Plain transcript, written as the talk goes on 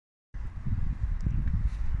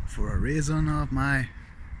for a reason of my,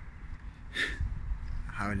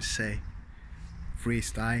 how to say,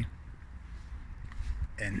 freestyle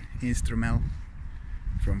and instrumental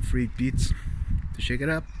from Free Beats. To check it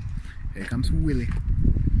up, here comes Willie.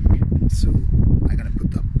 So I'm gonna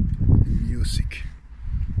put up music.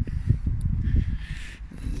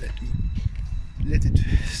 Let it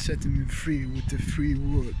set him free with the free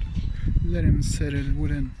word. Let him set it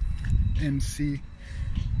with an MC.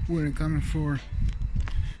 Where I'm coming for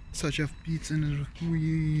such of beats and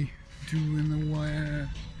we do in the wire.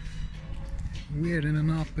 Weird and an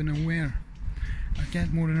up and aware. I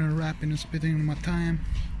can't more than a rap and spitting in my time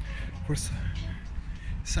for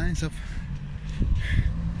signs of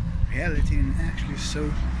reality and actually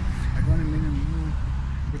so I got him in a mood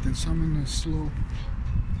within someone slow.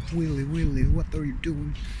 Willie, Willie, what are you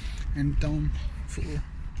doing? And down for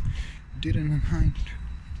didn't hint.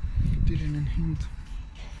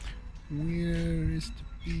 Where is the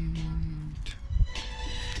beat?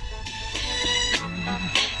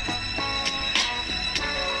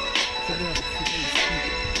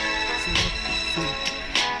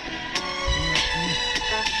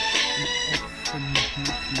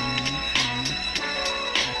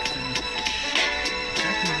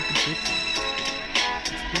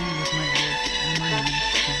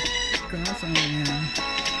 Cause I am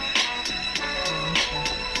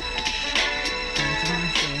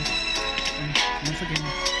once again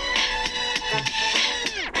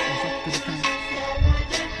it's up to the time.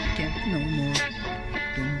 Can't no more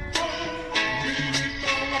than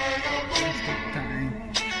waste of time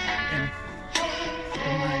and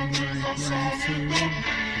my so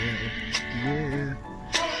yeah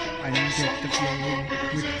I don't get the flow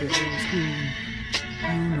with the old school,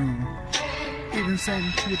 you know. Even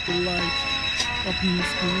sent with the light of the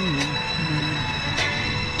screen.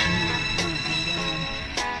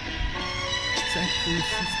 Thank for your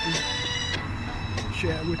sister.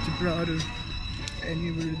 Share with your brother. And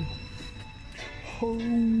you will. Oh,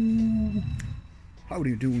 how are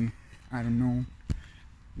you doing? I don't know.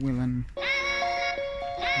 Well, and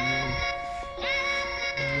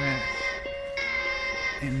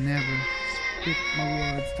never spit my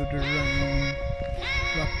words to the rain.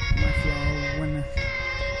 Rock my flow when I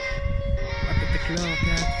put the clock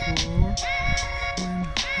at 4. When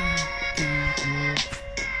I can't work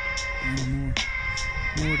anymore.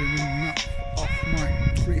 More than enough of my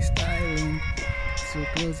freestyling. So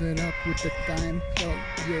close it up with the time. Oh,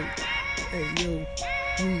 yo, hey yo,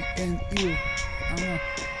 me and you. I'm a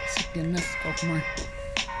sickness of my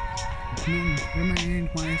remind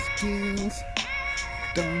my skills.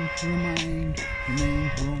 Don't remain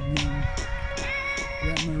wrong.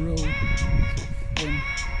 Ram a road, and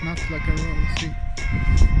not like a rosy.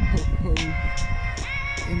 Ho ho,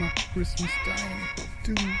 in my Christmas time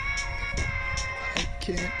too. I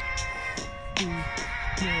can't do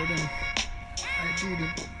more than I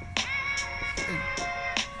didn't. And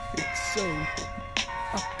it's so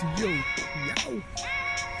up to you, yow.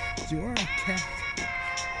 You're a cat.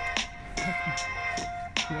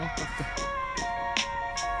 Walk up the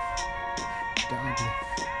doggy.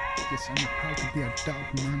 Yes, I'm proud to be a dog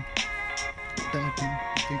man. Dog man,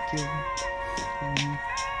 thank you.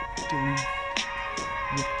 Doing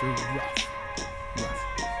with the rough, you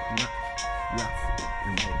know,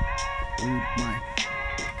 with my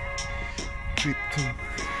trip to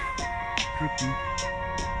dripping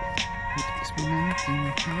with this momentum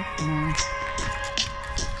of my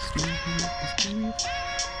sleeping up the street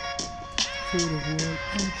for the world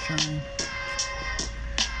and shine.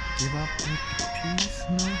 Give up with the peace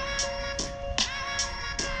now.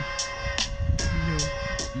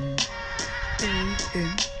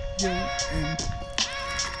 Yo, and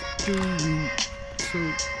doing so,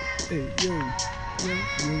 hey, yo,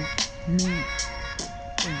 me,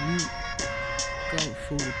 and you go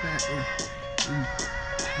for the battle in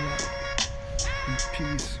love and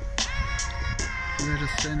peace. Let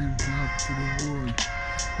us send in love to the world.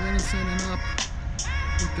 Let us send it up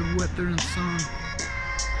with the weather and sun.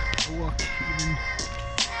 Walk even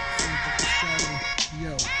front of the shadow,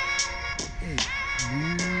 yo, hey,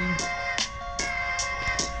 man.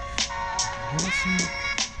 Wasn't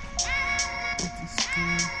with the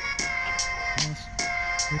school, was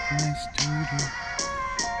with my studio.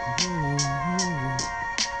 Whoa,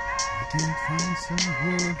 I can't find some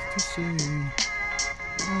words to say.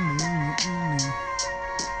 Only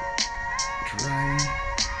trying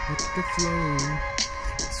with the flow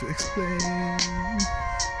to explain.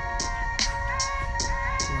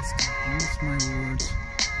 Was to use my words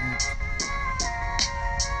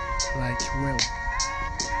like well.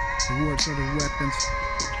 The words are the weapons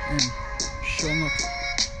and shall not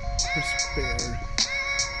despair.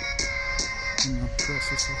 in the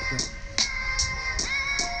process of the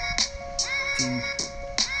thing.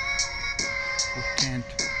 We can't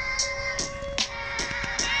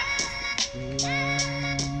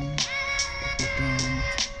if we don't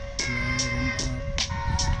lighten up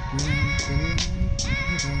without the light,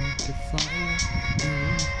 without the fire.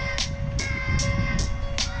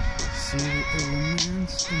 See the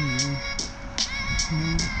elements in you.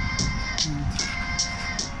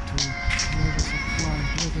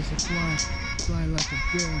 Let us fly, fly like a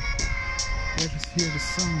bird. Let us hear the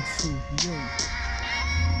song through, yo.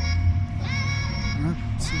 Not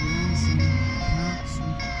so lonesome, not so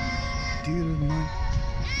dear to my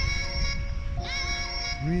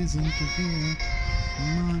reason to be a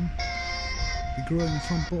man. Be growing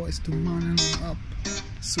from boys to man and up.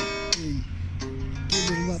 So, hey,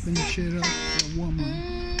 give it up and shit up for a woman.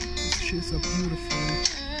 She's so beautiful.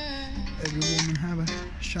 Every woman have a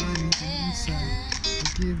shining inside. I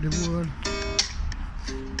give the world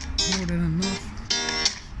more than enough.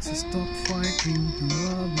 So stop fighting and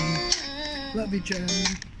love each other.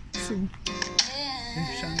 So the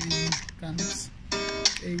shining comes,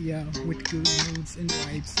 hey yeah, with good moods and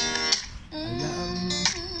vibes. I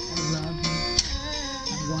love you,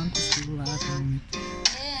 I want to still love you.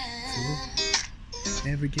 So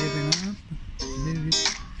never giving up, live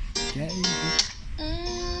it, get it.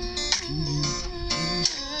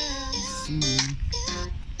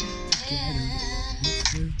 Together,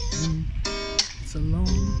 it's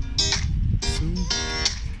alone, so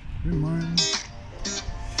remind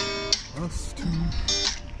us to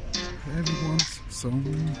everyone's song.